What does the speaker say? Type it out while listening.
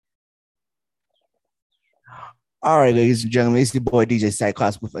All right, ladies and gentlemen, it's your boy DJ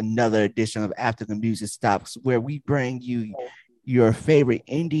Cyclops with another edition of After the Music Stops, where we bring you your favorite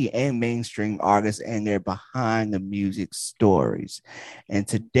indie and mainstream artists and their behind the music stories. And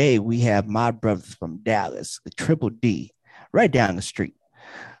today we have my brothers from Dallas, the Triple D, right down the street,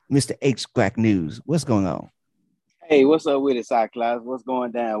 MrH BlAKKNEWZ. What's going on? Hey, what's up with it, Cyclops? What's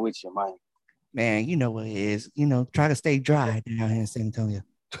going down with you, man? Man, you know what it is. Try to stay dry down here in San Antonio.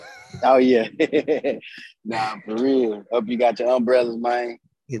 Oh yeah, nah, for real. Hope you got your umbrellas, man.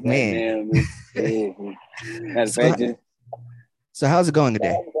 Man. Goddamn, man. Yeah. Matter of so, fact, just so how's it going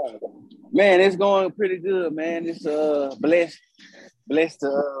today? man, it's going pretty good, man. It's blessed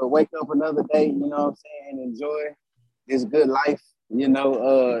to wake up another day. You know what I'm saying? Enjoy this good life. Today,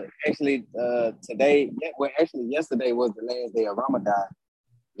 well, actually, yesterday was the last day of Ramadan.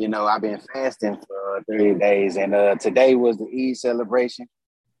 I've been fasting for 30 days, and today was the Eid celebration.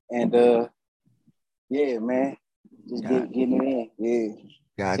 And yeah, man, just God, getting it in. Yeah,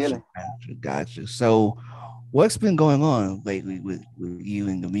 gotcha, chilling. gotcha. So, what's been going on lately with you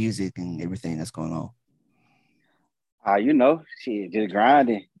and the music and everything that's going on? Shit, just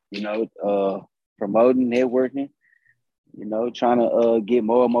grinding. Promoting, networking. Trying to get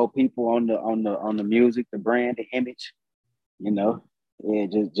more and more people on the music, the brand, the image. You know, yeah,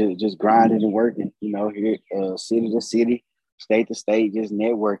 just grinding and working. Here, city to city, state to state, just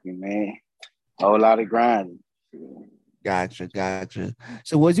networking, man. Whole lot of grinding. Gotcha, gotcha.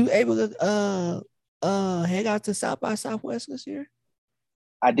 So, was you able to head out to South by Southwest this year?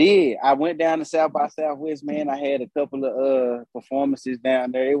 I did. I went down to South by Southwest, man. I had a couple of performances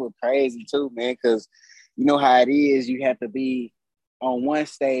down there. It was crazy too, man, because you know how it is. You have to be on one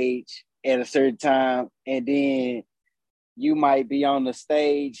stage at a certain time, and then you might be on the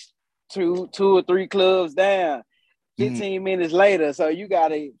stage two or three clubs down Mm, 15 minutes later. So you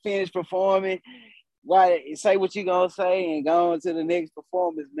gotta finish performing, right? Say what you gonna say and go on to the next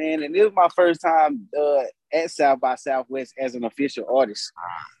performance, man. And it was my first time at South by Southwest as an official artist.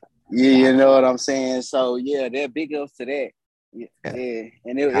 Yeah, you gotcha, know what I'm saying. So yeah, they're big ups to that. Yeah, yeah, yeah.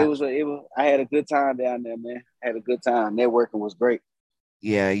 And it was. I had a good time down there, man. I had a good time. Networking was great.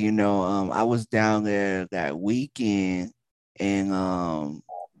 yeah. I was down there that weekend, and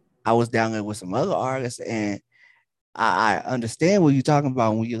I was down there with some other artists, and I understand what you're talking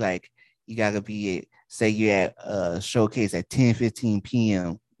about when you like you gotta be at, say you're at a showcase at 10:15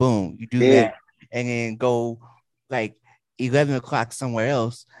 p.m. Boom, you do Yeah, that and then go like 11 o'clock somewhere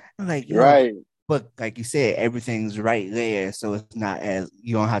else. I'm like, yo, right. but like you said, everything's right there. So it's not as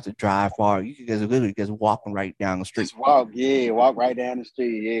you don't have to drive far. You can just literally just walking right down the street. Just walk. Yeah, walk right down the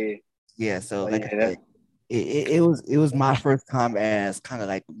street. Yeah. Yeah. So Oh like I yeah. said, it was my first time as kind of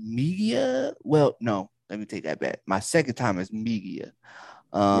like media. Well, no, let me take that back. My second time as media.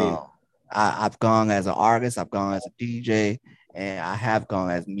 Yeah. Um, I've gone as an artist, I've gone as a DJ, and I have gone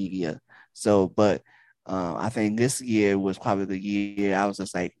as media. So, but I think this year was probably the year I was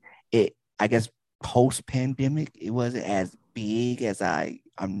just like it. I guess post pandemic, it wasn't as big as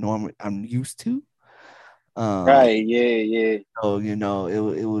I'm used to. Um, Right. Yeah. Yeah. so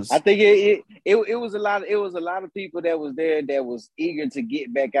it I was think it was a lot of people that was there that was eager to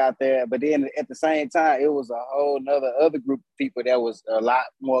get back out there, but then at the same time it was a whole nother other group of people that was a lot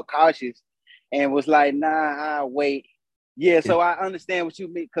more cautious and was like, nah, I wait. Yeah, yeah, so I understand what you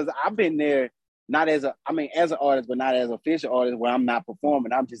mean because I've been there not as a I mean as an artist, but not as an official artist where I'm not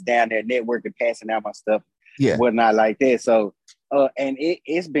performing. I'm just down there networking, passing out my stuff, yeah. whatnot like that. So and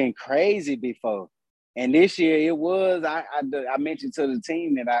it's been crazy before. And this year it was I mentioned to the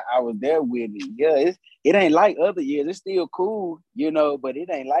team that I was there with it. Yeah, it ain't like other years. It's still cool, but it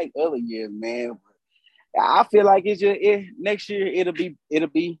ain't like other years, man. I feel like next year it'll be a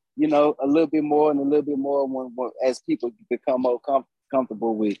little bit more and a little bit more when as people become more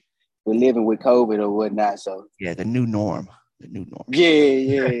comfortable with living with COVID or whatnot. So Yeah, the new norm, the new norm. yeah,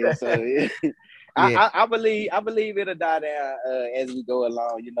 yeah. So Yeah, I believe it'll die down as we go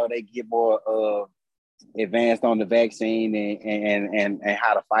along. They get more advanced on the vaccine and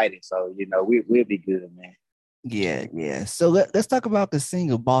how to fight it. So we'll be good, man. yeah, yeah. So let's talk about the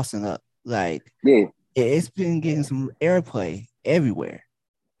single "Bossing Up." Like Yeah, it's been getting some airplay everywhere,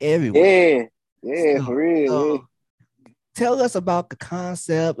 everywhere. yeah, yeah, So, for real. so Yeah. tell us about the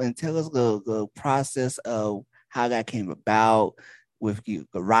concept and tell us the process of how that came about with you,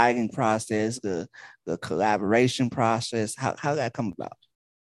 the writing process, the collaboration process, how that come about.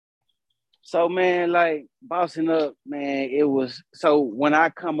 So man, like bossing up, man. It was so when I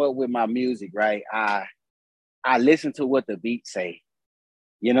come up with my music, right? I listen to what the beat say.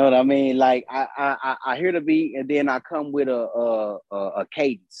 You know what I mean? Like I hear the beat and then I come with a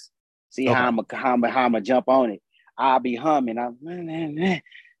cadence. See Okay. how I'ma jump on it. I'll be humming.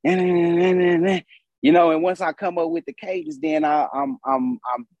 You know, and once I come up with the cadence, then I'm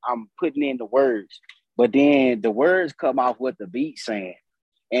putting in the words. But then the words come off what the beat's saying.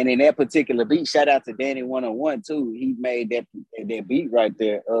 And in that particular beat, shout out to Danny 101 too. He made that beat right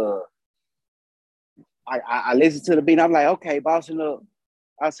there. I listened to the beat. I'm like, okay, bossing up.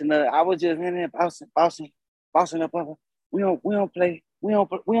 I was just bossing up. We don't play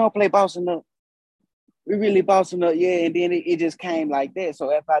bossing up. We really bossing up, yeah. And then it just came like that.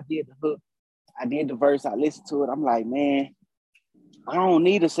 So after I did the hook, I did the verse, I listened to it. I'm like, man, I don't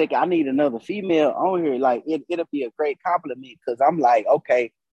need a second. I need another female on here. Like it'll be a great compliment because I'm like,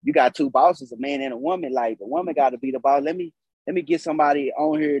 okay, you got two bosses, a man and a woman. Like the woman got to be the boss. Let me get somebody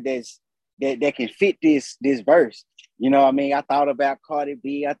on here that can fit this verse. You know what I mean? I thought about Cardi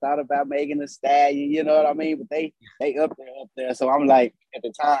B. I thought about Megan Thee Stallion. You know what I mean? But they up there. So I'm like, at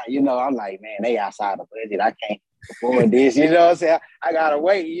the time, you know, I'm like, man, they outside the budget. I can't afford this. You know what I'm saying? I gotta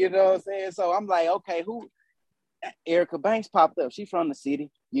wait. You know what I'm saying? So I'm like, okay, who? Erica Banks popped up. She from the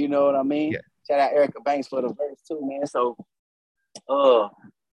city. You know what I mean? Yeah. Shout out Erica Banks for the verse too, man. So,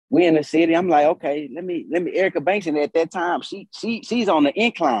 we in the city. I'm like, okay, let me Erica Banks. And at that time, she's on the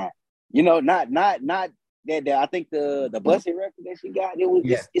incline. You know, not that I think the Bussy record that she got,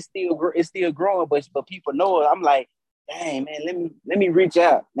 it's still growing, but people know it. I'm like, dang man, let me reach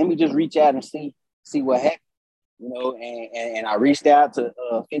out. Let me just reach out and see what happens. You know, and I reached out to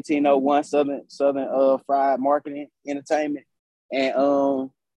 1501 Southern Fried Marketing Entertainment, and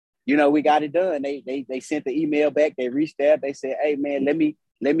you know, we got it done. They sent the email back. They reached out. They said, hey man, let me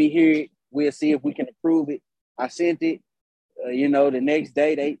hear it. We'll see if we can approve it. I sent it. You know, the next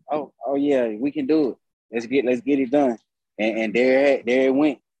day they oh yeah, we can do it. Let's get it done. And there it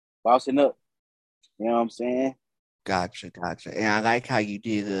went, bossing up. You know what I'm saying? Gotcha. And I like how you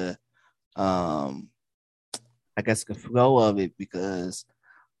did I guess the flow of it because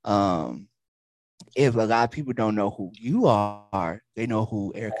if a lot of people don't know who you are, they know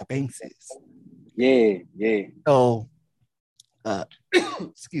who Erica Banks is. Yeah. So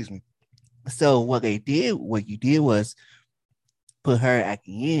excuse me. So what you did was put her at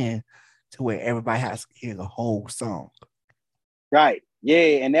the end to where everybody has to hear the whole song. Right.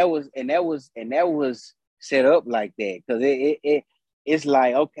 Yeah, and that was set up like that because it's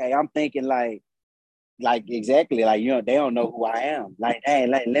like, okay, I'm thinking like exactly like, you know, they don't know who I am. Like, hey,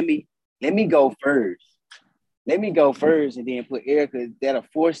 let me go first. Let me go first and then put Erica. That'll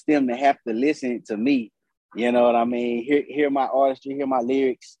force them to have to listen to me. You know what I mean? Hear my artistry, hear my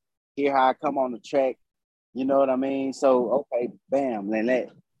lyrics, hear how I come on the track. You know what I mean? So okay, bam, then let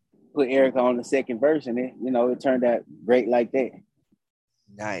put Erica on the second verse, and it turned out great like that.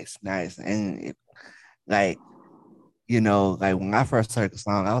 Nice. And like, like when I first heard the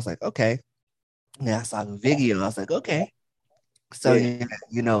song, I was like, okay. Yeah, I saw the video. I was like, okay. So Yeah.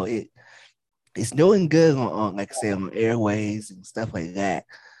 yeah, it's doing good on like I say on airways and stuff like that.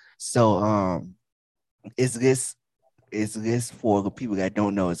 So is this for the people that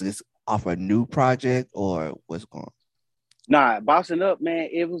don't know? Is this off a new project or what's going on? Nah, bossing up, man.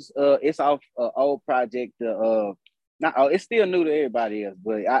 It's off old project. Not it's still new to everybody else,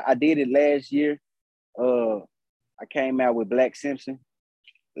 but I did it last year. I came out with Black Simpson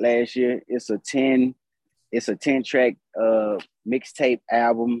last year. It's a 10 track mixtape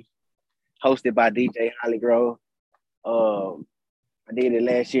album hosted by DJ Hollygrove. I did it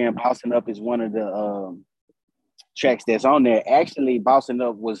last year, and Bossing Up is one of the tracks that's on there. Actually, Bossing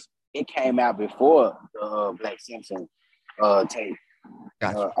Up it came out before the Black Simpson tape.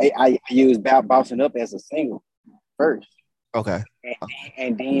 Gotcha. I used Bossing Up as a single first. Okay.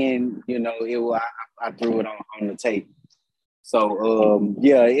 And then, you know, I threw it on the tape. So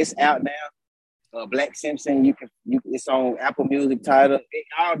yeah, it's out now. Black Simpson, it's on Apple Music, Tidal,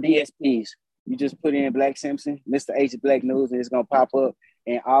 all DSPs. You just put in Black Simpson, MrH IZ BlAKKNEWZ, and it's gonna pop up.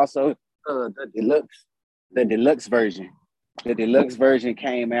 And also the deluxe version. The deluxe version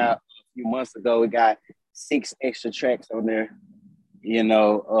came out a few months ago. It got 6 extra tracks on there, you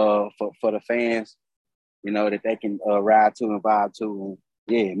know, for the fans, you know, that they can ride to and vibe to.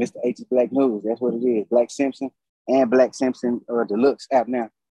 And yeah, MrH IZ BlAKKNEWZ, that's what it is. Black Simpson and Black Simpson Deluxe app now.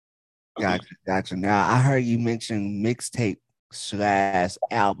 Gotcha. Now I heard you mention mixtape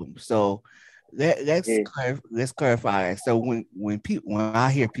 / album. So let's Yeah. let's clarify. So when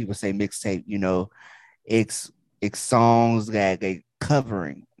I hear people say mixtape, it's songs that they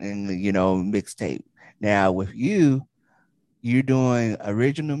covering and mixtape. Now with you're doing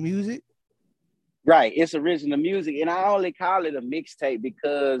original music. Right, it's original music, and I only call it a mixtape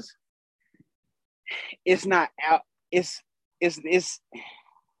because it's not out. It's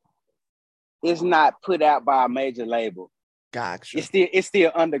it's not put out by a major label. Gotcha. It's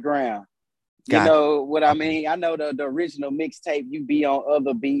still underground. You Gotcha. know what I Okay. mean? I know the original mixtape, you be on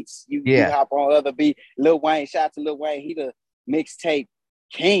other beats, you Yeah. hop on other beat. Lil Wayne, shout out to Lil Wayne, he the mixtape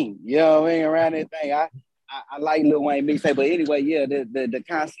king. You know what I mean? Around that thing. I like Lil Wayne mixtape, but anyway, yeah, the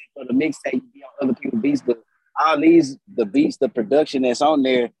concept of the mixtape, you be on other people's beats, but all the beats, the production that's on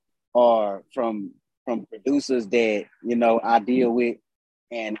there are from producers that, you know, I deal with,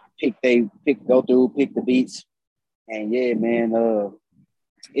 and go through, pick the beats. And yeah, man,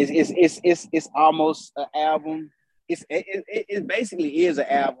 it's almost an album. It basically is an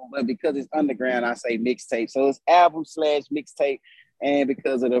album, but because it's underground, I say mixtape. So it's album slash mixtape, and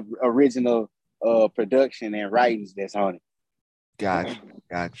because of the original production and writings that's on it. Gotcha.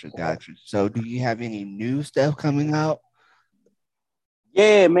 So, do you have any new stuff coming out?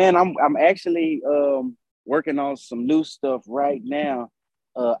 Yeah, man, I'm actually working on some new stuff right now.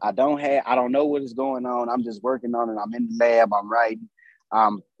 I don't know what is going on. I'm just working on it. I'm in the lab. I'm writing.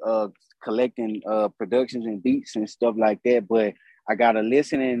 I'm collecting productions and beats and stuff like that. But I got a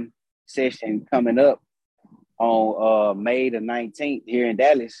listening session coming up on May the 19th here in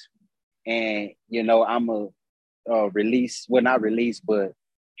Dallas, and you know I'm a release, well not release, but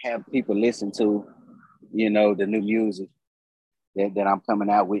have people listen to, you know, the new music that I'm coming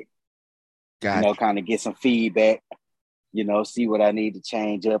out with. You know, Gotcha. kind of get some feedback, you know, see what I need to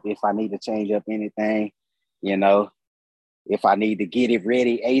change up, if I need to change up anything, you know, if I need to get it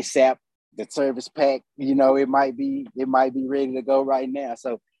ready ASAP, the service pack, you know, it might be ready to go right now.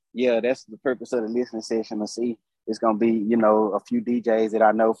 So yeah, that's the purpose of the listening session, to see. It's gonna be, you know, a few DJs that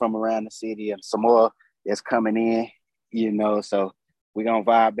I know from around the city and some more that's coming in, you know. So we're gonna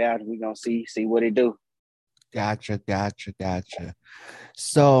vibe out and we're gonna see what it do. Gotcha.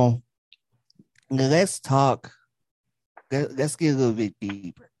 So let's talk. Let's get a little bit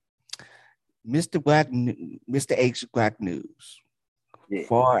deeper. Mr. H Black News, Yeah.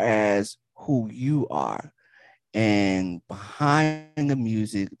 far as who you are and behind the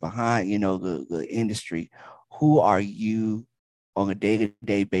music, behind, you know, the industry, who are you on a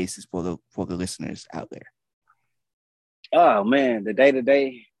day-to-day basis for the listeners out there? Oh man, the day to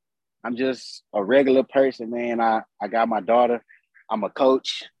day, I'm just a regular person, man. I got my daughter. I'm a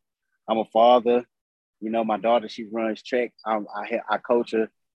coach. I'm a father. You know, my daughter, she runs track. I coach her,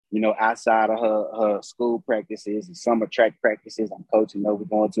 you know, outside of her school practices and summer track practices. I'm coaching her. We're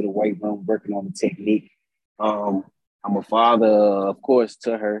going to the weight room, working on the technique. I'm a father, of course,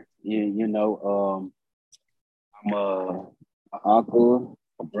 to her. You know, I'm a uncle,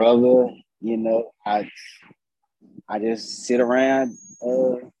 a brother. You know, I just sit around,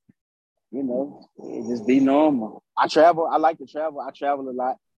 you know, just be normal. I travel. I like to travel. I travel a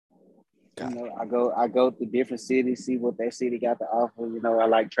lot. You Got know, I go to different cities, see what that city got to offer. You know, I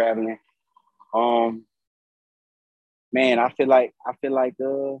like traveling. Um, Man, I feel like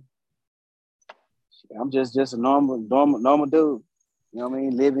I'm just a normal dude. You know what I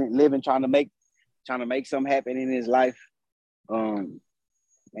mean? Living, trying to make something happen in his life. Um,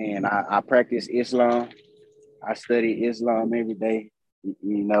 and I practice Islam. I study Islam every day.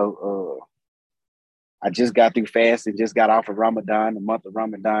 You know, I just got through fasting, just got off of Ramadan, the month of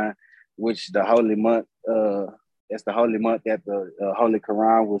Ramadan, which the holy month. That's the holy month that the Holy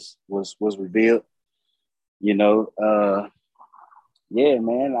Quran was revealed. You know, yeah,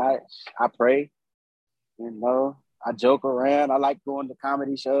 man. I pray. You know, I joke around. I like going to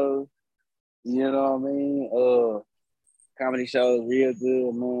comedy shows. You know what I mean? Comedy shows real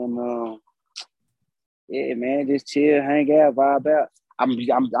good, man. Yeah, man, just chill, hang out, vibe out.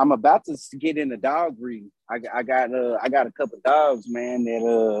 I'm about to get in the dog breeding. I got a couple dogs, man.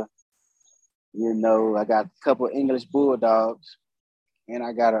 That you know, I got a couple English bulldogs, and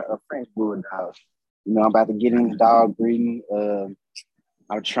I got a French bulldog. You know, I'm about to get into dog breeding.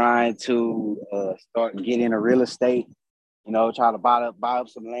 I'm trying to start getting into real estate. You know, try to buy up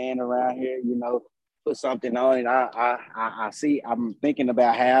some land around here. You know, put something on it. I see. I'm thinking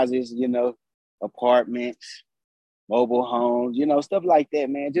about houses. You know, apartments, mobile homes. You know, stuff like that,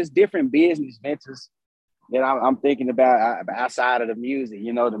 man. Just different business ventures that I'm thinking about outside of the music.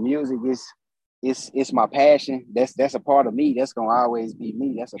 You know, the music is it's my passion. That's a part of me. That's gonna always be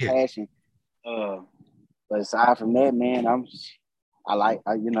me. That's a yeah. passion. Uh, but aside from that, man,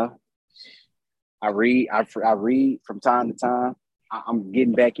 you know, I read from time to time. I'm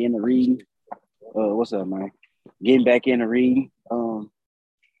getting back into reading. What's up, man? Getting back into reading.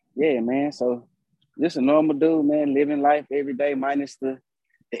 Yeah, man. So just a normal dude, man, living life every day, minus the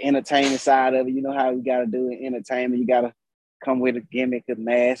entertainment side of it. You know how we gotta do in entertainment. You gotta come with a gimmick, a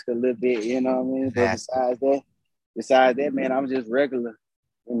mask, a little bit. You know what I mean? But Exactly. besides that, man, I'm just regular.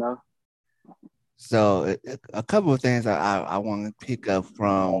 You know. So a couple of things I want to pick up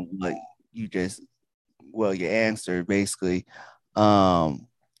from what you just, well, your answer basically, um,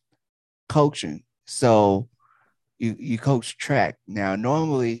 coaching. So you coach track. Now,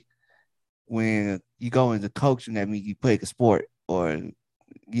 normally when you go into coaching, that means you play a sport or, back in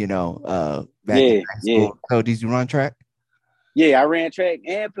Yeah, high yeah. school. So did you run track? Yeah, I ran track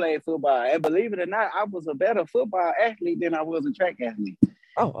and played football. And believe it or not, I was a better football athlete than I was a track athlete.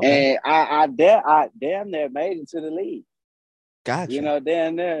 Oh, okay. And I damn near made it to the league. Gotcha.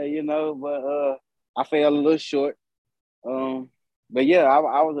 Damn near, but I fell a little short. But yeah,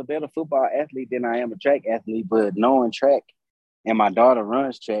 I was a better football athlete than I am a track athlete. But knowing track and my daughter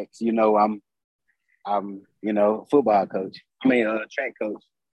runs tracks, I'm football coach. I mean, track coach.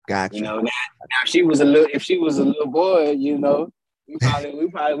 Gotcha. Now if she was a little boy, we would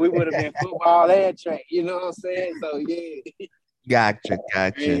have been football and track. You know what I'm saying? So yeah, Gotcha.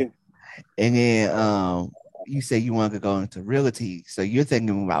 yeah, And then you say you want to go into realty. So you're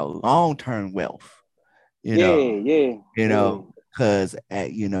thinking about long-term wealth, you know, yeah, yeah, yeah. because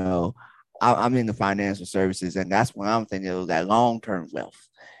I'm in the financial services, and that's what I'm thinking of, that long-term wealth.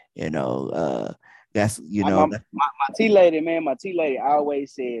 You know, that's My tea lady, man, my tea lady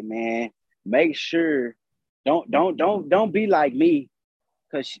always said, man, make sure don't be like me,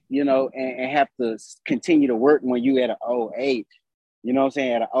 because and have to continue to work when you at an old age. You know what I'm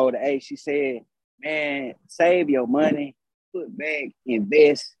saying? At an older age, she said, man, save your money, put back,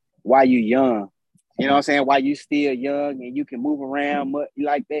 invest while you young. You know what I'm saying? While you still young and you can move around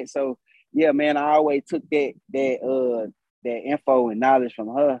like that. So yeah, man, I always took that info and knowledge from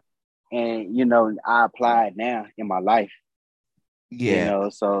her, and I apply it now in my life. yeah.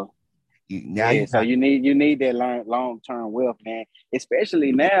 So Now yeah, you so got you need that long term wealth, man.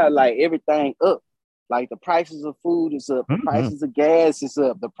 Especially now, like everything up. Like the prices of food is up, the mhm. prices of gas is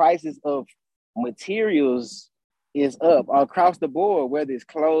up, the prices of materials is up across the board, whether it's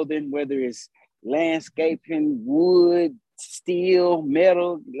clothing, whether it's landscaping, wood, steel,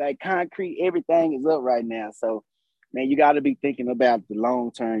 metal, like concrete, everything is up right now. So man, you gotta be thinking about the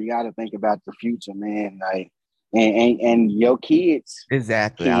long term. You gotta think about the future, man. Like and your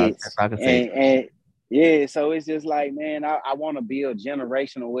Exactly. I was just kids. about to say, And yeah, so it's just like, man, I want to build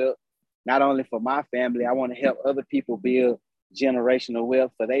generational wealth, not only for my family. I want to help other people build generational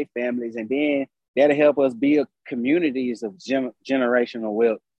wealth for their families, and then that'll help us build communities of generational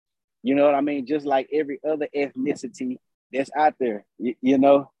wealth. You know what I mean? Just like every other ethnicity that's out there,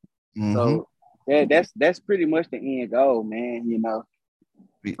 mm-hmm. So that's pretty much the end goal, man.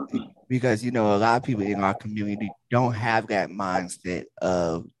 Because a lot of people in our community don't have that mindset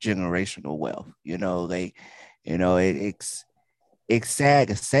of generational wealth. It's sad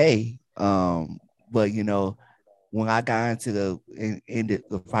to say, but when I got into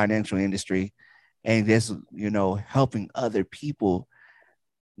the financial industry and just helping other people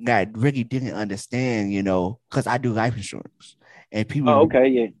that really didn't understand, because I do life insurance, and Oh, okay,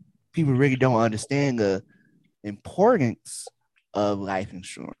 yeah, people really don't understand the importance of life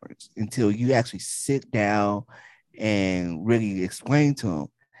insurance until you actually sit down and really explain to them.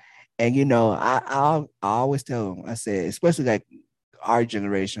 And I always tell them, I said, especially like our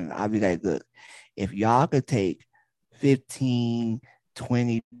generation, I'll be like, look, if y'all could take 15,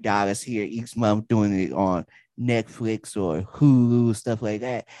 $20 here each month doing it on Netflix or Hulu, stuff like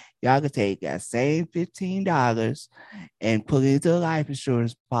that, y'all could take that same $15 and put it into a life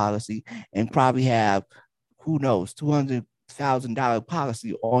insurance policy and probably have, who knows, $200,000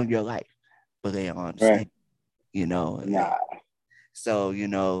 policy on your life. But they don't right. understand, you know. Nah, So,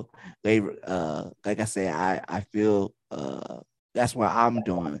 they like I said, I feel that's what I'm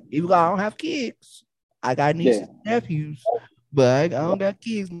doing. Even though I don't have kids, I got yeah, nieces and nephews, but I don't got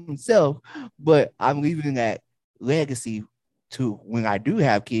kids myself. But I'm leaving that legacy to when I do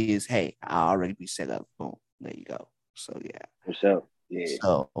have kids. Hey, I already be set up. Boom, there you go. So yeah. for sure. Yeah.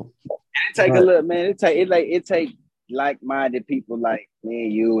 So, It take a but look, man. It take like-minded people like me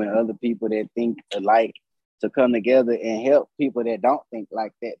and you and other people that think alike to come together and help people that don't think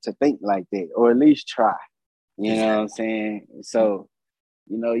like that to think like that, or at least try. You know what I'm exactly, saying? So,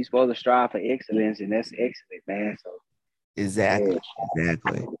 you're supposed to strive for excellence, and that's excellent, man. So, exactly, yeah.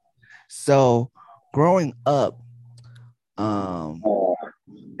 exactly. So, growing up, um,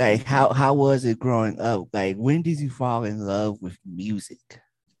 like how was it growing up? Like when did you fall in love with music?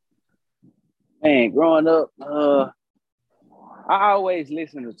 Man, growing up, I always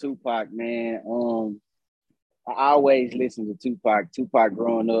listen to Tupac, man. I always listen to Tupac. Tupac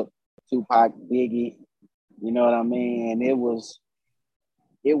growing up, Tupac, Biggie. You know what I mean? And it was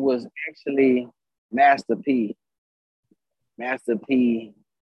actually Master P, Master P,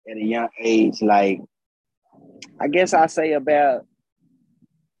 at a young age. Like, I guess I say about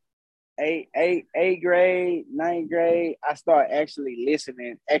eighth grade, ninth grade, I started actually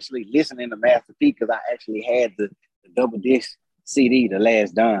listening to Master P because I actually had the double disc CD, The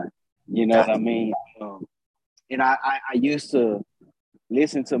Last Don. You know what I mean? And I used to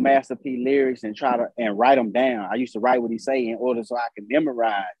listen to Master P lyrics and try to and write them down. I used to write what he say in order so I could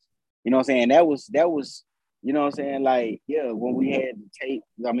memorize. You know what I'm saying? That was, you know what I'm saying? Like, yeah, when we had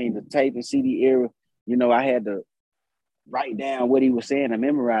the tape and CD era, you know, I had to write down what he was saying and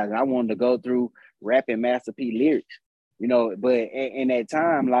memorize it. I wanted to go through rapping Master P lyrics, you know, but in that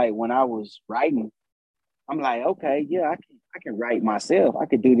time, like when I was writing, I'm like, okay, yeah, I can write myself. I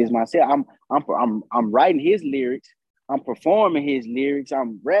could do this myself. I'm writing his lyrics. I'm performing his lyrics.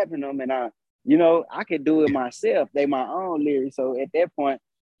 I'm rapping them, and I could do it myself. They my own lyrics. So at that point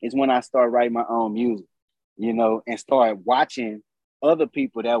is when I started writing my own music, you know, and started watching other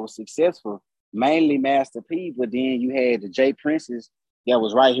people that were successful, mainly Master P. But then you had the J Princes that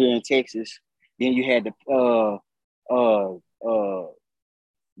was right here in Texas. Then you had the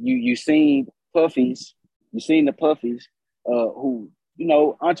you seen Puffies. You seen the Puffies, who, you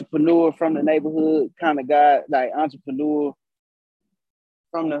know, entrepreneur from the neighborhood kind of guy, like entrepreneur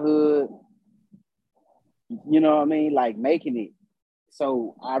from the hood, you know what I mean? Like making it.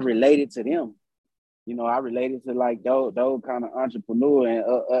 So I related to them. You know, I related to like those kind of entrepreneur and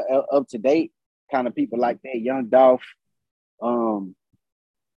up to date kind of people like that. Young Dolph, Yo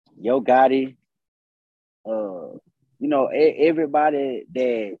Gotti, you know, everybody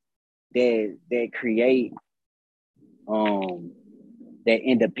that create that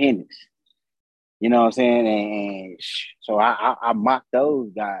independence. You know what I'm saying? And so I mock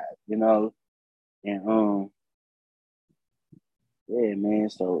those guys, you know, and yeah, man.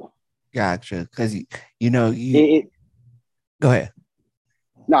 So Gotcha. Because you know go ahead.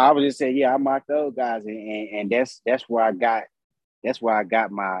 no, I was just saying, yeah, I mock those guys, and that's where I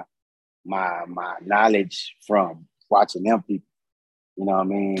got my knowledge from watching them people. You know what I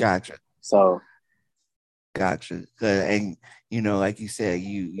mean? Gotcha. So Gotcha. And you know, like you said,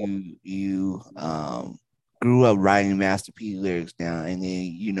 you grew up writing Master P lyrics down, and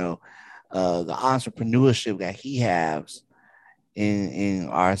then you know, the entrepreneurship that he has in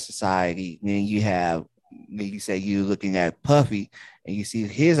our society. Then you have, like you said, you looking at Puffy, and you see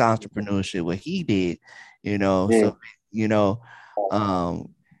his entrepreneurship, what he did. You know, yeah, so you know,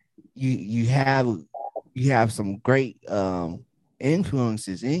 um, you have some great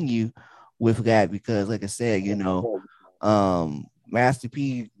influences in you with that because, like I said, you know, Master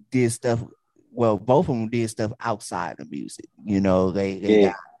P did stuff. Well, both of them did stuff outside of music. You know, they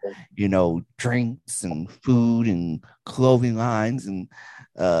yeah, got, you know, drinks and food and clothing lines and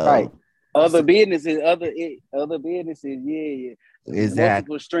uh right. Other businesses, yeah.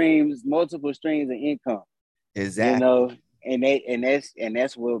 exactly Multiple streams of income. You exactly know, and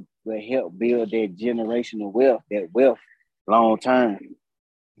that's what will help build that generational wealth, that wealth long term.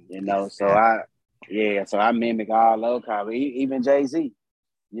 You know, exactly. so I mimic all those guys. Even Jay-Z.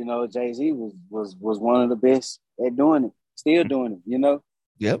 You know, Jay-Z was one of the best at doing it, still doing it, you know.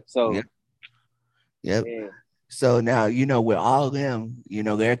 Yep, yep, So yep. yeah, So now, you know, with all of them, you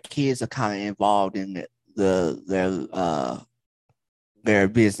know, their kids are kind of involved in their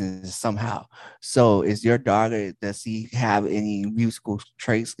business somehow. So is your daughter, does he have any musical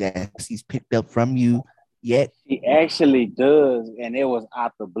traits that he's picked up from you yet? she actually does, and it was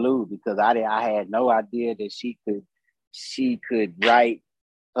out the blue because I had no idea that she could write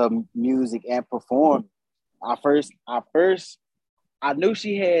music and perform. I first I knew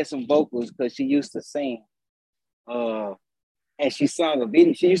she had some vocals because she used to sing. Uh, and she sung a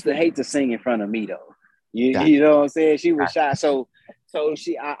video. She used to hate to sing in front of me though. You Gotcha. know what I'm saying? She was Gotcha. shy. So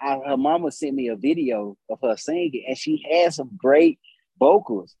her mama sent me a video of her singing, and she had some great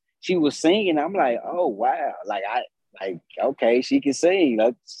vocals. She was singing. I'm like, oh wow, okay, she can sing.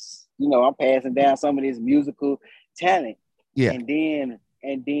 Like, you know, I'm passing down some of this musical talent. Yeah. And then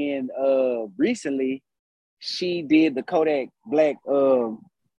recently she did the Kodak Black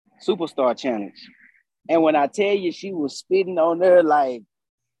Superstar Challenge. And when I tell you she was spitting on there like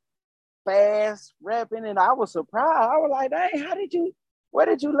fast rapping, and I was surprised. I was like, dang, where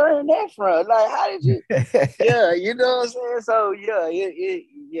did you learn that from? Like, how did you, yeah, you know what I'm saying? So yeah,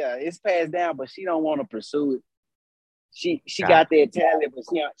 it's passed down, but she don't want to pursue it. She Gotcha. got that talent, but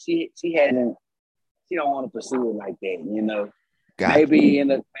she hasn't, she don't want to pursue it like that, you know. Gotcha. Maybe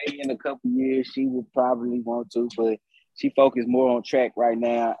in a couple years she would probably want to, but she focused more on track right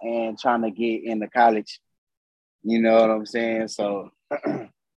now and trying to get into college. You know what I'm saying? So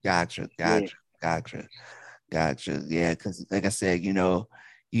Gotcha. yeah, Gotcha. Gotcha. Gotcha. Yeah, because like I said, you know,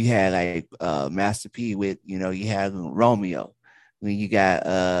 you had like Master P with, you had Romeo. When you got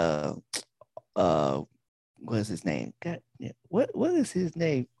uh what's his name? God, what is his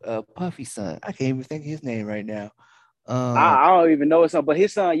name? Puffy son. I can't even think of his name right now. I don't even know his son, but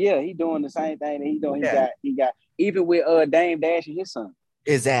his son, yeah, he doing the same thing that he doing. Yeah, He got even with Dame Dash and his son.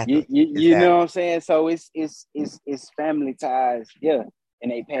 exactly. You know Exactly. what I'm saying? So it's family ties, yeah,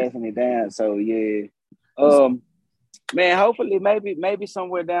 and they passing it down. So yeah, um, man, hopefully maybe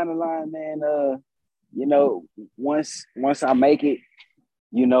somewhere down the line, man. You know, once I make it,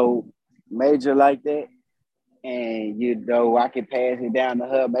 major like that, and I can pass it down to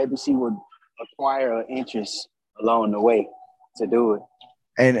her. Maybe she would acquire an interest along the way to do it.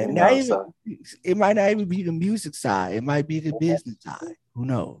 And not even So it might not even be the music side. It might be the business side. Who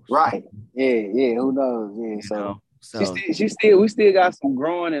knows? right, yeah. Who knows? Yeah. You know. So So we still got some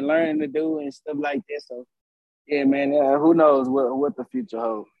growing and learning to do and stuff like that. So yeah, man. Who knows what the future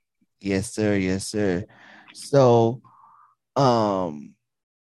holds? yes, sir. Yes, sir. So um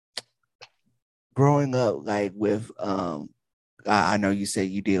growing up like with I know you said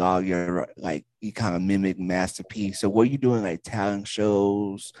you did all your like you kind of mimic Master P. So were you doing like talent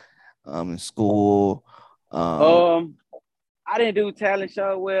shows in school? Um Um, I didn't do talent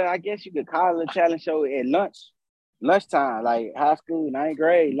show. Well, I guess you could call it a talent show at lunchtime, like high school, ninth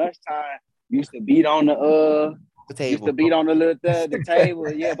grade, lunchtime. Used to beat on the used to table. beat on the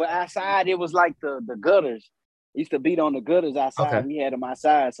table. Yeah, but outside it was like the gutters. Used to beat on the gutters outside. Okay. We had them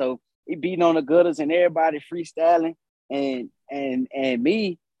outside, so he beating on the gutters and everybody freestyling. And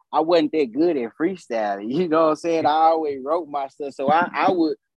me, I wasn't that good at freestyling. You know what I'm saying? I always wrote my stuff, so I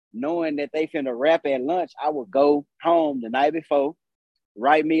would, knowing that they finna rap at lunch, I would go home the night before,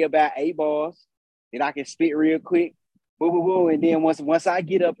 write me about 8 bars that I can spit real quick. Boom, boom, boom. And then once I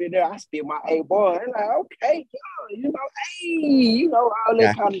get up in there, I spit my 8 bars. They're like, okay, yo, hey, all that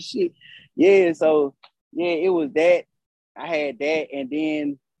Yeah. kind of shit. Yeah, so yeah, it was that. I had that, and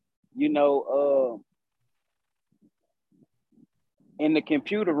then you know, in the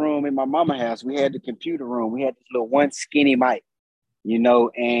computer room in my mama house, we had the computer room. We had this little one skinny mic,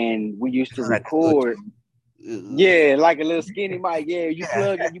 and we used to Like this record. little, Yeah, like a little skinny mic. Yeah,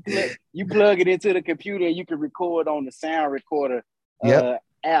 yeah. you plug it into the computer, and you can record on the sound recorder Yep.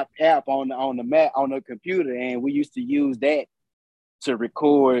 app on the computer, and we used to use that to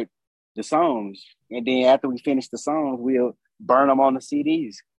record the songs. And then after we finish the songs, we'll burn them on the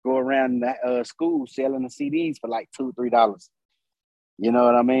CDs. Go around the school selling the CDs for like $2-3. You know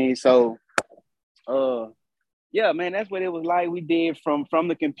what I mean? So, uh, yeah, man, that's what it was like. We did from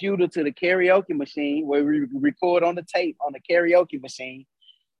the computer to the karaoke machine, where we record on the tape on the karaoke machine,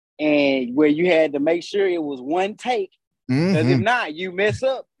 and where you had to make sure it was one take, because if Mm-hmm. not, you mess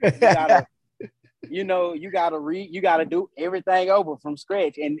up. You gotta, you gotta do everything over from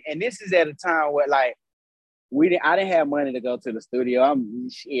scratch. And this is at a time where like I didn't have money to go to the studio. I'm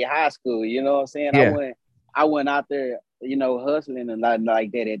in high school, you know what I'm saying? Yeah. I went out there, hustling and nothing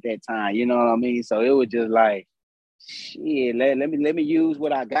like that at that time. You know what I mean? So it was just like, shit, let me use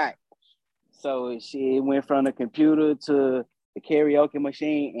what I got. So it went from the computer to the karaoke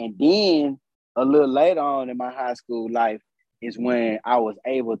machine, and then a little later on in my high school life is when I was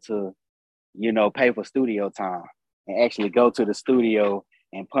able to, pay for studio time and actually go to the studio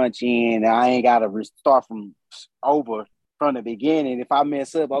and punch in. I ain't got to restart from over from the beginning. If I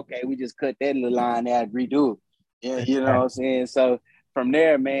mess up, okay, we just cut that little line out and redo it. Yeah, you know what I'm saying? So from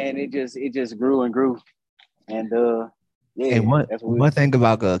there, man, it just grew and grew. And And yeah, one that's what one thing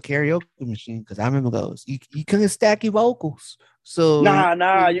about a karaoke machine, because I remember those, you couldn't stack your vocals. So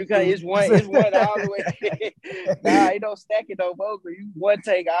nah, you can't. It's one all the way. Nah, it don't stack it no vocal. You one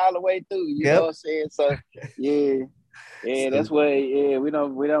take all the way through. You know yep. what I'm saying? So yeah, So that's what. Yeah, we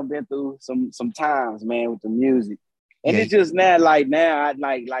don't been through some times, man, with the music. And yeah, it's just now I like now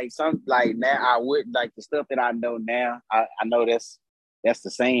I would like the stuff that I know now. I know that's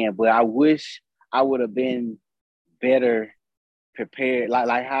the saying, but I wish I would have been better prepared,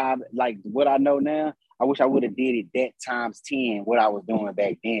 like how like what I know now. I wish I would have did it that times 10 what I was doing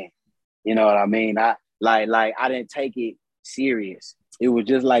back then. You know what I mean? I like I didn't take it serious. It was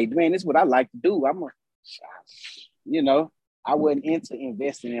just like, man, this is what I like to do. You know, I wasn't into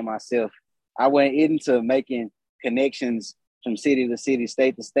investing in myself. I went into making connections from city to city,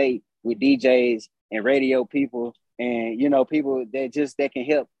 state to state with DJs and radio people, and people that can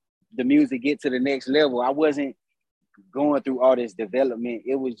help the music get to the next level. I wasn't going through all this development.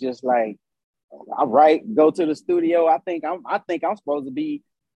 It was just like, all right, go to the studio. I think I'm supposed to be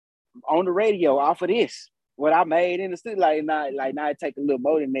on the radio off of this. What I made in the studio, now it take a little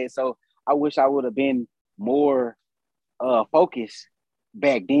more than that. So I wish I would have been more focused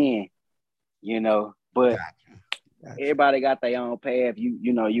back then, but Gotcha. everybody got their own path.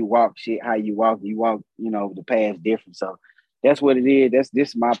 You walk shit how you walk, the path different. So that's what it is. This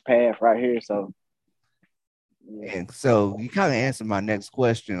is my path right here. So yeah. And so you kind of answered my next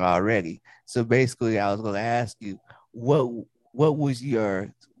question already. So basically, I was going to ask you, what what was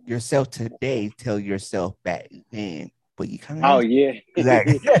yourself today tell yourself back then? But you kind of Oh answered yeah.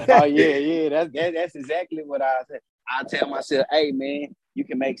 Oh like, yeah. That's exactly what I said. I tell myself, hey man, you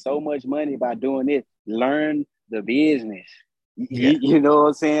can make so much money by doing this. Learn the business. yeah, You know what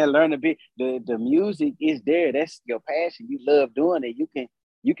I'm saying? Learn the music is there. That's your passion. You love doing it.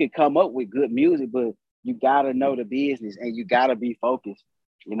 You can come up with good music, but you gotta know the business and you gotta be focused.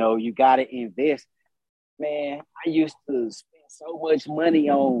 You gotta invest. Man, I used to spend so much money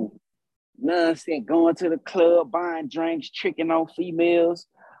on nonsense, going to the club, buying drinks, tricking on females,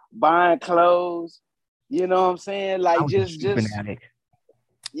 buying clothes. You know what I'm saying? I Like was a just shoe just fanatic.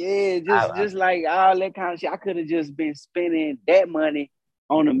 yeah, I, just like all that kind of shit. I could have just been spending that money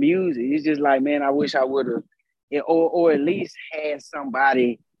on the music. It's just like, man, I wish I would have, or at least had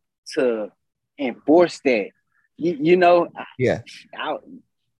somebody to enforce that. You know, yeah, I,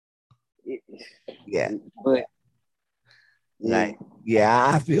 it, yeah. but yeah, Like,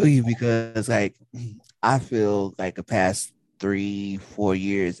 yeah, I feel you because like I feel like the past 3, 4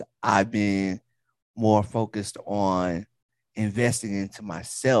 years, I've been more focused on investing into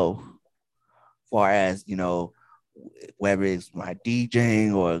myself, far as whether it's my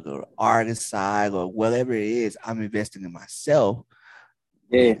DJing or the artist side or whatever it is, I'm investing in myself.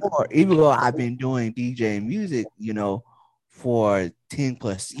 yeah, Before, even though I've been doing DJ music, for 10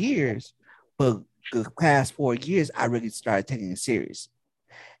 plus years, but the past 4 years, I really started taking it serious.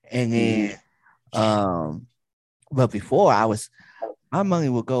 And then, mm-hmm. um, but before my money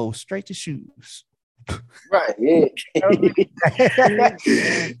would go straight to shoes. Right, yeah.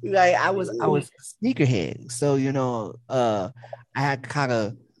 Like I was a sneakerhead. So, I had kind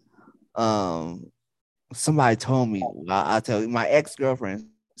of somebody told me, I'll tell you, my ex-girlfriend,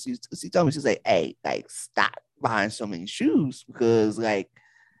 she told me, she's like, hey, like stop buying so many shoes because like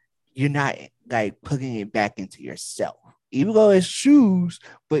you're not like putting it back into yourself. Even though it's shoes,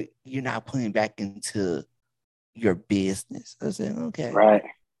 but you're not putting it back into your business. I said, okay. Right.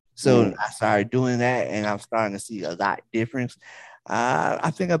 So Yeah. I started doing that, and I'm starting to see a lot difference.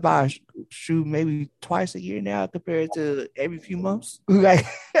 I think I buy a shoe maybe twice a year now, compared to every few months. Like,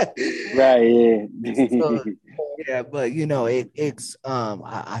 Right, so yeah. yeah, but it's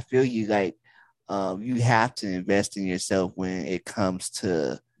I feel you like you have to invest in yourself when it comes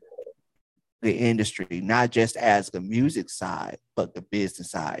to the industry, not just as the music side, but the business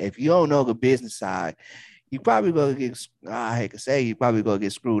side. If you don't know the business side, you probably gonna get, I hate to say, you probably gonna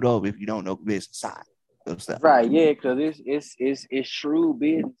get screwed over if you don't know the business side of stuff. Right, yeah, because it's shrewd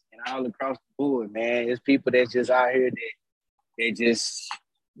business and all across the board, man. It's people that's just out here that they just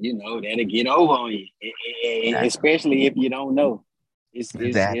that'll get over on you, Exactly. especially if you don't know. It's it's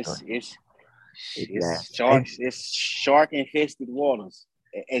Exactly. it's it's it's Exactly. sharks. It's shark infested waters,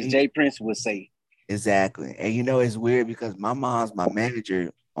 as And Jay Prince would say. exactly. And it's weird because my mom's my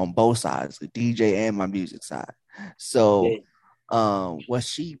manager on both sides, the DJ and my music side. So Yeah, what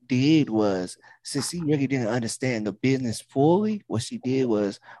she did was, since she really didn't understand the business fully, what she did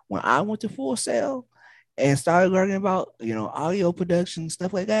was, when I went to Full Sail and started learning about audio production,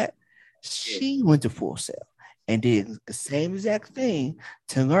 stuff like that, yeah, she went to Full Sail and did the same exact thing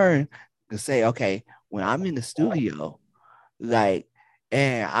to learn, to say, okay, when I'm in the studio, like,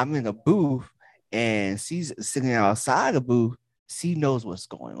 and I'm in a booth and she's sitting outside the booth, she knows what's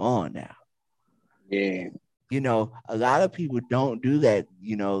going on now. yeah. A lot of people don't do that,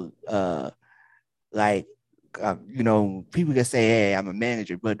 like, people can say, hey, I'm a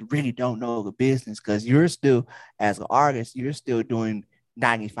manager, but really don't know the business, because you're still, as an artist, you're still doing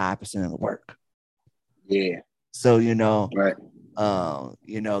 95% of the work. Yeah, So, right,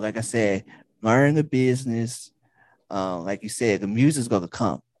 like I said, learn the business. Like you said, the music's gonna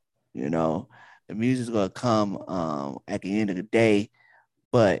come, you know, the music's gonna come at the end of the day.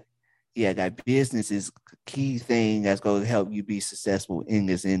 But yeah, that business is a key thing that's gonna help you be successful in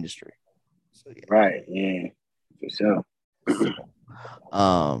this industry. So yeah. right, yeah, for sure. So,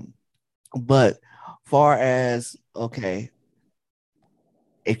 um, but far as, okay,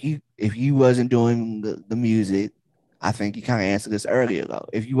 if you wasn't doing the music, I think you kind of answered this earlier though.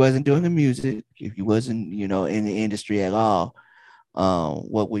 If you wasn't doing the music, if you wasn't, in the industry at all,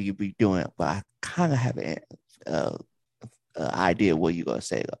 what will you be doing? But I kind of have uh, an idea what you're gonna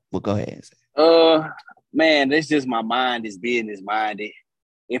say though. Well, go ahead and say. Man, that's just my mind is business minded.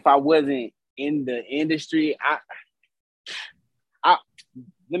 If I wasn't in the industry,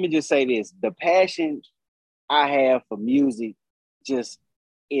 let me just say this: the passion I have for music, just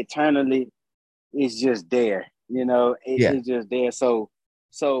eternally, is just there. You know, Yeah. it's just there. So,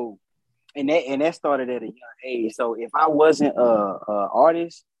 and that started at a young age. So if I wasn't a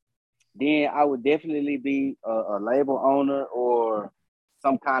artist, then I would definitely be a label owner or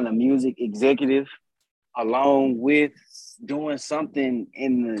some kind of music executive, along with doing something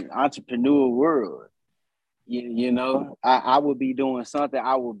in the entrepreneur world. You know, I would be doing something.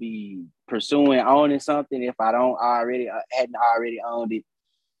 I would be pursuing owning something. If I don't already hadn't already owned it,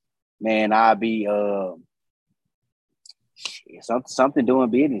 man, I'd be something doing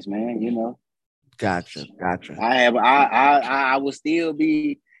business, man. You know, Gotcha. Gotcha. I would still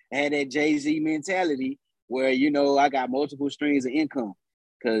be had that Jay-Z mentality where, you know, I got multiple streams of income,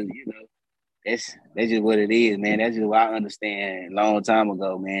 because, you know, that's just what it is, man. That's just what I understand a long time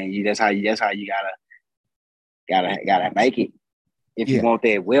ago, man. That's how you gotta make it. If you Yeah. want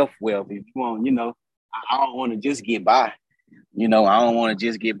that wealth, if you want, you know, I don't want to just get by. You know, I don't want to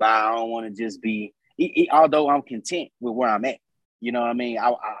just get by. I don't want to just be. Although I'm content with where I'm at, you know what I mean.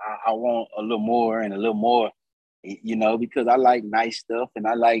 I want a little more and a little more, you know, because I like nice stuff, and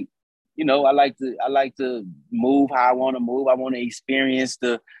I like, you know, I like to move how I want to move. I want to experience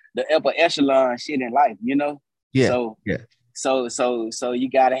the upper echelon shit in life, you know. Yeah. So Yeah. so you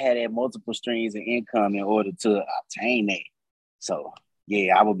gotta have that multiple streams of income in order to obtain that. So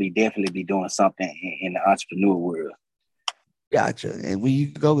yeah, I would be definitely be doing something in the entrepreneur world. Gotcha. And when you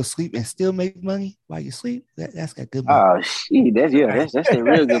go to sleep and still make money while you sleep, that's got good money. Oh shit, that's the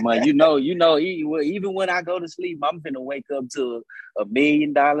real good money. Even when I go to sleep, I'm gonna wake up to $1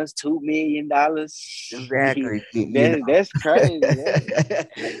 million, $2 million. Exactly. That's crazy.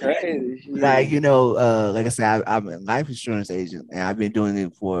 That's Know. crazy. Like, Shit. like I said, I'm a life insurance agent and I've been doing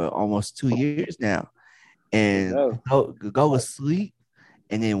it for almost 2 years now. And So, go to sleep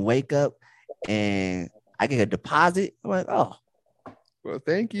and then wake up and I get a deposit. I'm like, oh, well,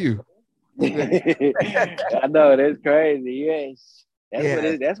 thank you. I know that's crazy. Yes,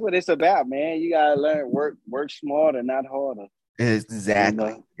 Yeah, that's what it's about, man. You gotta learn work smarter, not harder. You exactly,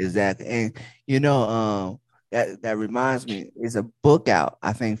 know, exactly. And that reminds me, it's a book out.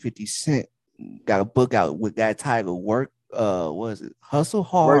 I think 50 Cent got a book out with that title. Work, what is it? Hustle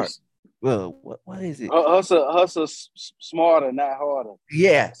hard. works Well, what is it? hustle smarter, not harder.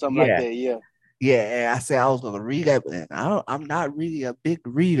 Yeah, Something like yeah. that. Yeah. Yeah, and I said I was gonna read that, but I'm not really a big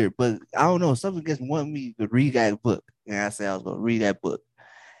reader, but I don't know, something just wanted me to read that book. And I said I was gonna read that book.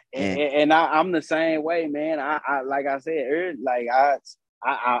 And And I'm the same way, man. I like I said earlier, like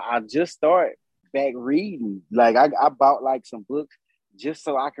I just start back reading. Like I bought like some books just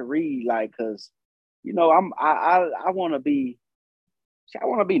so I could read, like, cause you know I want to be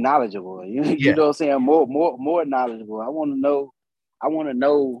knowledgeable. You yeah, know what I'm saying? More knowledgeable. I want to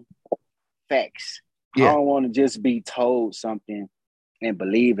know facts. I yeah, don't want to just be told something and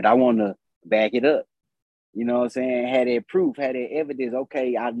believe it. I want to back it up. You know what I'm saying? Had that proof, had that evidence.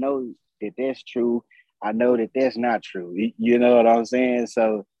 Okay, I know that that's true. I know that that's not true. You know what I'm saying?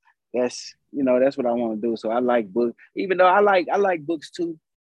 So that's what I want to do. So I like books, even though I like books too.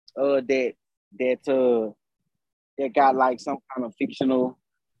 That that uh that got like some kind of fictional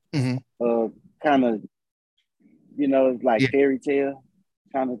hmm uh kind of, like yeah, fairy tale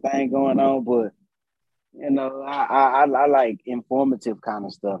kind of thing going on. But I like informative kind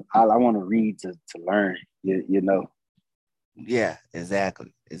of stuff. I want to read to learn. You know. yeah,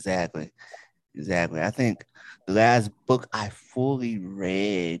 exactly, exactly, exactly. I think the last book I fully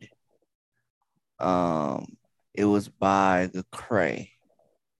read, um, it was by the Cray.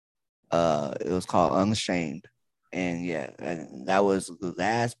 It was called Unashamed. And yeah, and that was the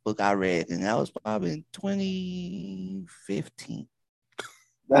last book I read, and that was probably in 2015.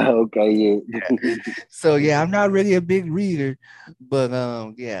 Okay, yeah. So yeah, I'm not really a big reader, but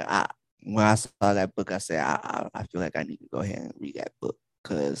yeah, when I saw that book, I said I feel like I need to go ahead and read that book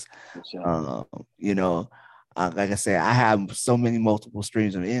because For sure. um, you know, like I said, I have so many multiple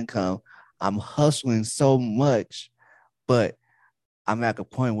streams of income. I'm hustling so much, but I'm at a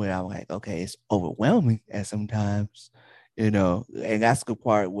point where I'm like, okay, it's overwhelming at sometimes, and that's the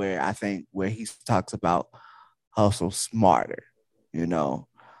part where I think where he talks about hustle smarter, you know.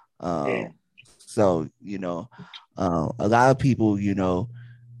 Yeah. Um, so a lot of people,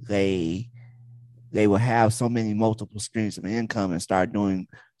 they they will have so many multiple streams of income and start doing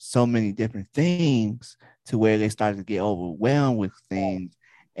so many different things to where they start to get overwhelmed with things,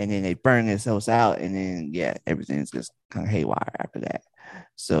 and then they burn themselves out, and then yeah, everything's just kind of haywire after that.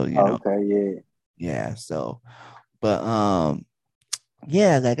 So Okay, yeah. yeah. So, but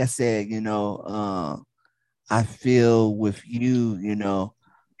yeah, like I said, I feel with you,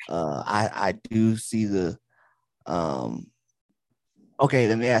 I do see the okay,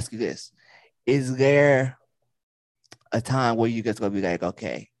 let me ask you this. Is there a time where you just gonna be like,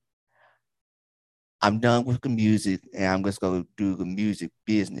 okay, I'm done with the music and I'm just gonna do the music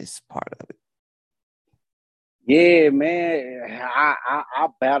business part of it? Yeah, man. I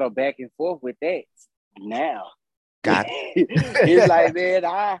battle back and forth with that now. Got It's like, man,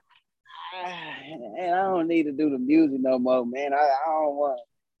 I don't need to do the music no more, man. I don't want,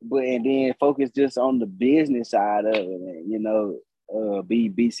 but and then focus just on the business side of it, and,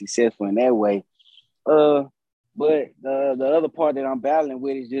 be successful in that way. Uh, but the other part that I'm battling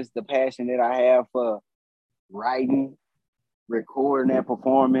with is just the passion that I have for writing, recording, and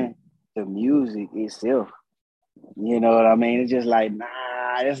performing the music itself. You know what I mean? It's just like, nah,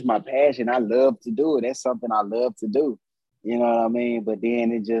 that's my passion. I love to do it. That's something I love to do. You know what I mean? But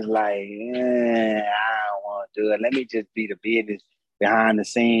then it's just like, I don't want to do it. Let me just be the business behind the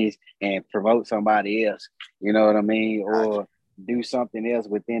scenes and promote somebody else. You know what I mean? Or do something else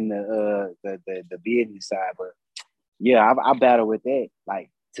within the business side. But yeah, I battle with that. Like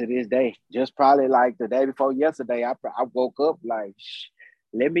to this day, just probably like the day before yesterday, I woke up like,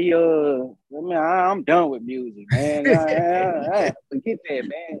 I'm done with music, man. Forget that,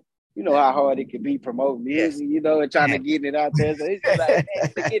 man. You know how hard it can be promoting yes. music, and trying to get it out there. So it's just like, man,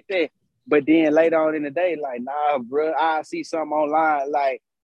 forget that. But then later on in the day, like, nah, bro, I see something online, like,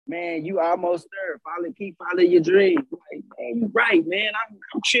 man, you almost there. Keep following your dream. Like, man, you right, man.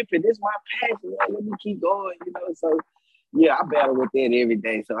 I'm tripping. This is my passion. Man. Let me keep going, So yeah, I battle with that every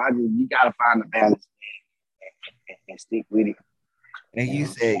day. So you gotta find the balance and stick with it. And you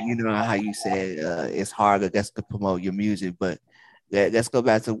said, you know how you said it's hard, I guess, to promote your music, but let's go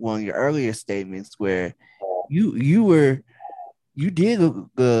back to one of your earlier statements where you did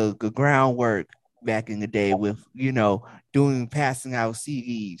the groundwork back in the day with doing passing out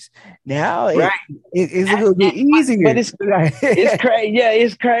CDs. Now Right. it's a little bit But easier. it's crazy. Yeah,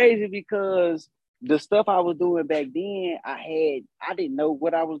 it's crazy because the stuff I was doing back then, I didn't know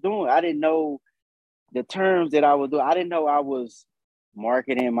what I was doing. I didn't know the terms that I was doing. I didn't know I was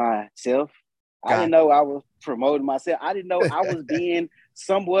marketing myself. I didn't Got know I was promoting myself. I didn't know I was being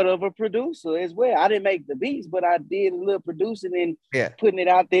somewhat of a producer as well. I didn't make the beats, but I did a little producing and yeah. putting it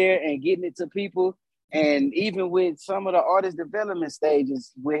out there and getting it to people. And even with some of the artist development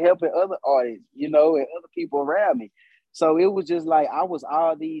stages, we're helping other artists, and other people around me. So it was just like I was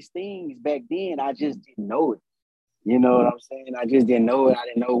all these things back then. I just didn't know it. You know what I'm saying? I just didn't know it. I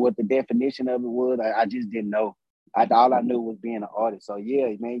didn't know what the definition of it was. I just didn't know. All I knew was being an artist. So yeah,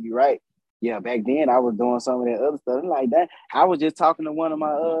 man, you're right. Yeah, back then I was doing some of that other stuff like that. I was just talking to one of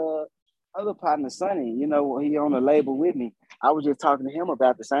my other partners, Sonny. He on the label with me. I was just talking to him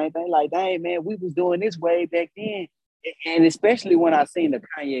about the same thing. Like, dang, man, we was doing this way back then. And especially when I seen the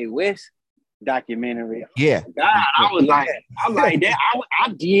Kanye West documentary. Yeah. Oh God, I'm like that. I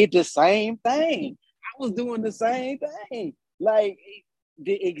did the same thing. I was doing the same thing. Like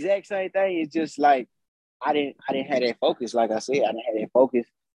the exact same thing. It's just like I didn't have that focus. Like I said, I didn't have that focus.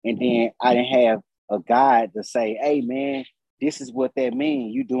 And then I didn't have a guide to say, hey man, this is what that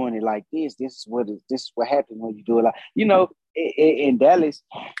means. You doing it like this. This is what happens when you do it like in Dallas,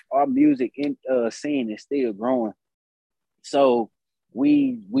 our music scene is still growing. So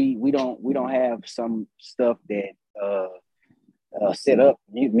we don't have some stuff that set up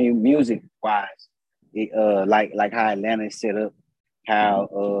music wise, like how Atlanta is set up,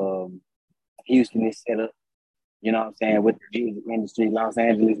 how Houston is set up. You know what I'm saying with the music industry, Los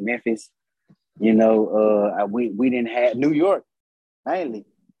Angeles, Memphis. We didn't have New York mainly.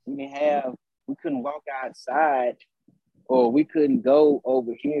 We couldn't walk outside, or we couldn't go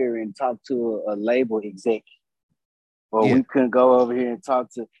over here and talk to a label exec, or Yeah. we couldn't go over here and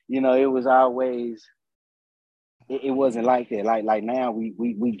talk to. It was always it wasn't like that. Like now we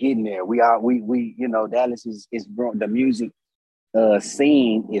getting there. We Dallas is growing. The music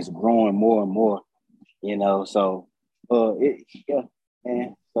scene is growing more and more. So yeah,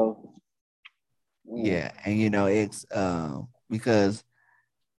 man. So Yeah. And it's because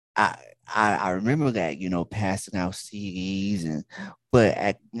I I remember that, passing out CDs but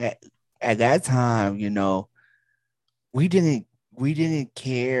at that time, we didn't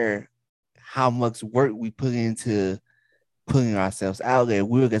care how much work we put into putting ourselves out there.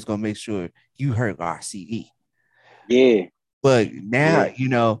 We were just gonna make sure you heard our CD. yeah, But now,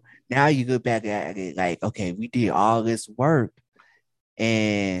 yeah, now you go back at it like, okay, we did all this work,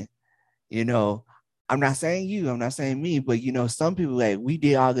 and you know, I'm not saying you, I'm not saying me, but some people like we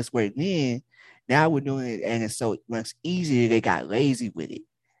did all this work then. Now we're doing it, and it's so much easier. They got lazy with it,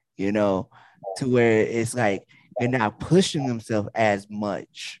 to where it's like they're not pushing themselves as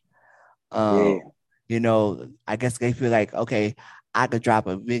much. Yeah. You know, I guess they feel like, okay, I could drop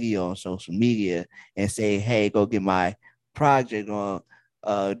a video on social media and say, hey, go get my project on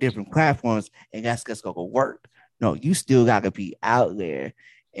different platforms, and that's just gonna work. No, you still gotta be out there.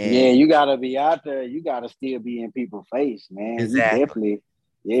 Yeah, And you gotta be out there. You gotta still be in people's face, man. You exactly. definitely,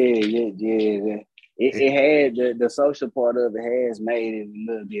 yeah. It had the social part of it has made it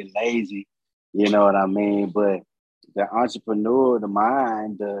a little bit lazy. You know what I mean? But the entrepreneur, the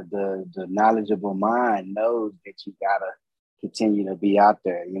mind, the knowledgeable mind knows that you gotta continue to be out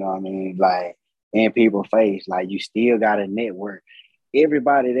there. You know what I mean? Like in people's face, like you still gotta network.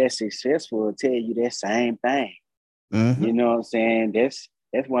 Everybody that's successful will tell you that same thing. Mm-hmm. You know what I'm saying? That's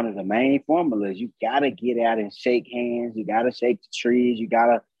one of the main formulas. You gotta get out and shake hands. You gotta shake the trees. You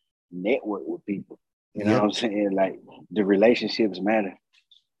gotta network with people. You know what Yep. I'm saying? Like the relationships matter.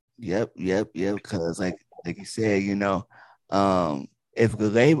 Yep. Because like you said, you know, if the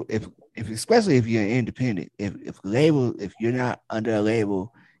label, if especially if you're independent, if you're not under a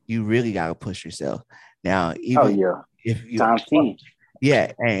label, you really gotta push yourself. Now, Oh even yeah, if you, times 10.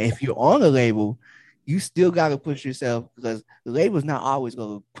 yeah, and if you're on a label, you still gotta push yourself because the label's not always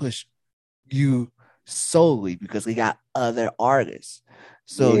gonna push you solely because they got other artists.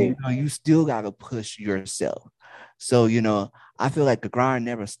 So, Yeah, you know, you still got to push yourself. So, you know, I feel like the grind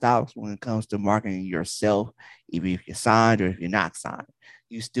never stops when it comes to marketing yourself, even if you're signed or if you're not signed.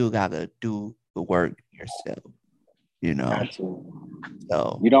 You still got to do the work yourself, you know. got to.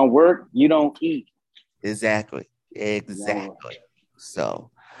 So, You don't work, you don't eat. exactly. You know, Exactly.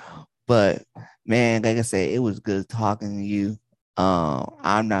 So, but man, like I said, it was good talking to you.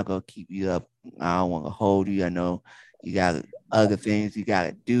 I'm not gonna keep you up. I don't want to hold you. I know you got other things you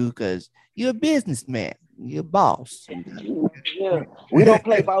gotta do because you're a businessman. You're a boss. yeah, we don't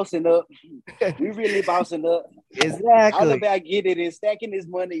play bossing up. We really bossing up. All Exactly. about getting it and stacking this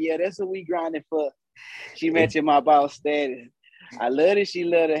money. Yeah, that's what we grinding for. She mentioned my boss status. I love that she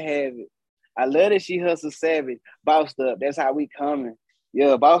love to have it. I love that she hustle savage. Bossed up. That's how we coming.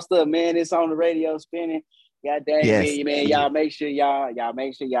 Yeah, bossed up, man. It's on the radio spinning. God dang Yes. me, man. Yeah. Y'all make sure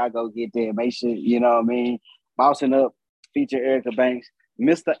y'all go get there. Make sure, you know what I mean? Bossing up, feature Erica Banks.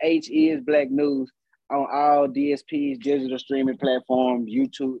 MrH is BlAKKNEWZ on all DSPs, digital streaming platforms,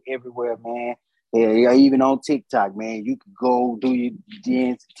 YouTube, everywhere, man. Yeah, even on TikTok, man. You can go do your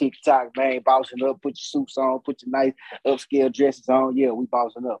dance TikTok, man, bossing up, put your suits on, put your nice upscale dresses on. Yeah, we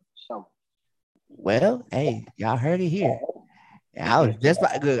bossing up. So Well, hey, y'all heard it here. I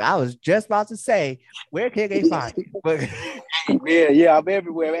was just about to say, where can they find you? But yeah, I'm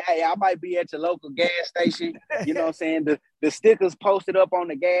everywhere. Hey, I might be at your local gas station. You know what I'm saying? The stickers posted up on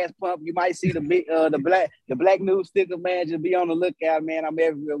the gas pump. You might see the big the BlAKKNEWZ sticker, man. Just be on the lookout, man. I'm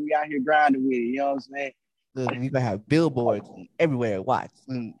everywhere. We out here grinding with it. You know what I'm saying? look, we gonna have billboards everywhere. Watch.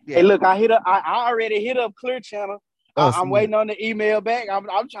 Hey, Yeah. look, I already hit up Clear Channel. Oh, I'm see, waiting on the email back. I'm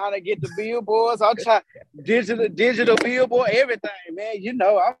trying to get the billboards. I'm trying digital billboard, everything, man. You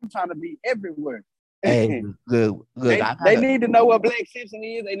know, I'm trying to be everywhere. hey, look, I They gotta. need to know what Black Simpson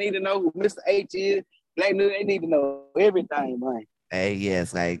is. They need to know who MrH is. BlAKKNEWZ. They need to know everything, man. Hey,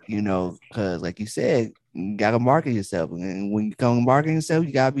 yes, like you know, cause like you said, you gotta market yourself, and when you come to market yourself,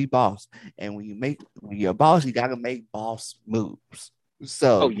 you gotta be boss. And when you're a boss, you gotta make boss moves. Oh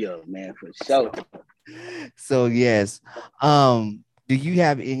So, yeah, man, for sure. so yes. Do you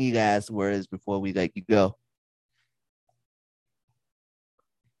have any last words before we let you go?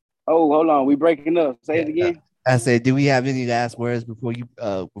 Oh, hold on, we breaking up. Say Yeah. it again. I said, do we have any last words before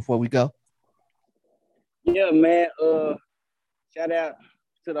we go? Yeah, man. Shout out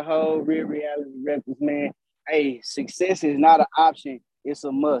to the whole Real Reality Records, man. Hey, success is not an option; it's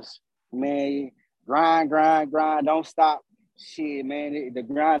a must, man. Grind. Don't stop. Shit, man. The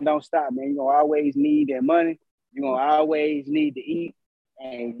grind don't stop, man. You gonna always need that money. You gonna always need to eat,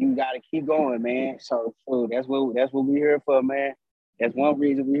 and you gotta keep going, man. So that's what we're here for, man. That's one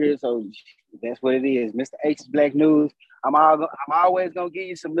reason we're here. So that's what it is. MrH is BlAKKNEWZ. I'm always gonna give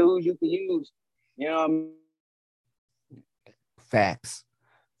you some news you can use. You know what I mean? Facts,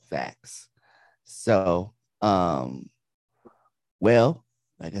 facts. So, well,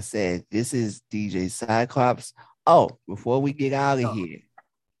 like I said, this is DJ Cyclops. Oh, before we get out of here.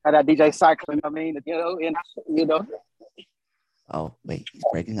 Had that DJ Cyclops, I mean, and. Oh, wait, he's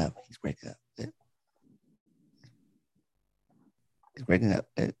breaking up. He's breaking up. He's breaking up.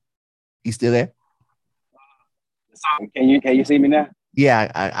 You still there? Can you see me now?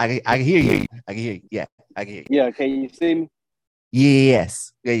 Yeah, I can hear you. I can hear you. Yeah, I can hear you. Yeah, can you see me?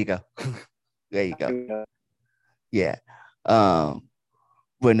 Yes. There you go. There you go. Yeah. Um,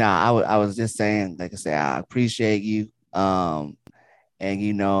 But now I was just saying, like I said, I appreciate you. And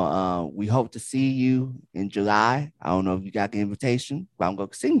we hope to see you in July. I don't know if you got the invitation, but I'm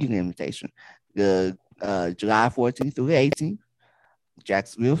gonna send you the invitation. The July 14th through the 18th,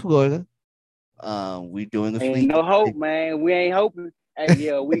 Jacksonville, Florida. We're doing a Ain't fleet. no hope, man. We ain't hoping. Hey,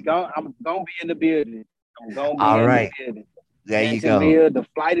 yeah, I'm gonna be in the building. I'm gonna be All in the right, building. there you go. Jacksonville, the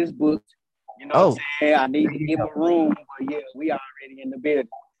flight is booked. You know what I'm Oh, saying? I need to give a room, but yeah, we already in the building.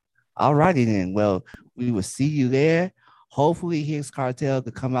 all righty then. Well, we will see you there. Hopefully, his cartel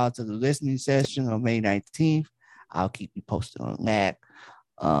could come out to the listening session on May 19th. I'll keep you posted on that.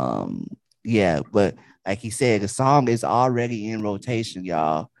 Um, yeah, but like he said, the song is already in rotation,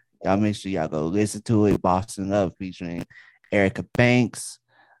 y'all. Y'all make sure y'all go listen to it. Boston Up featuring Erica Banks.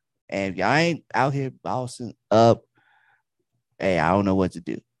 And if y'all ain't out here bossing up, hey, I don't know what to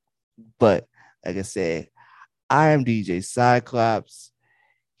do. But like I said, I am DJ Cyclops.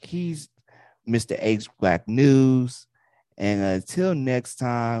 He's MrH BlAKKNEWZ. And until next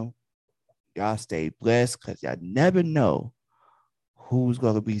time, y'all stay blessed because y'all never know who's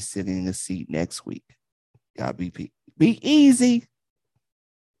going to be sitting in the seat next week. Y'all be easy.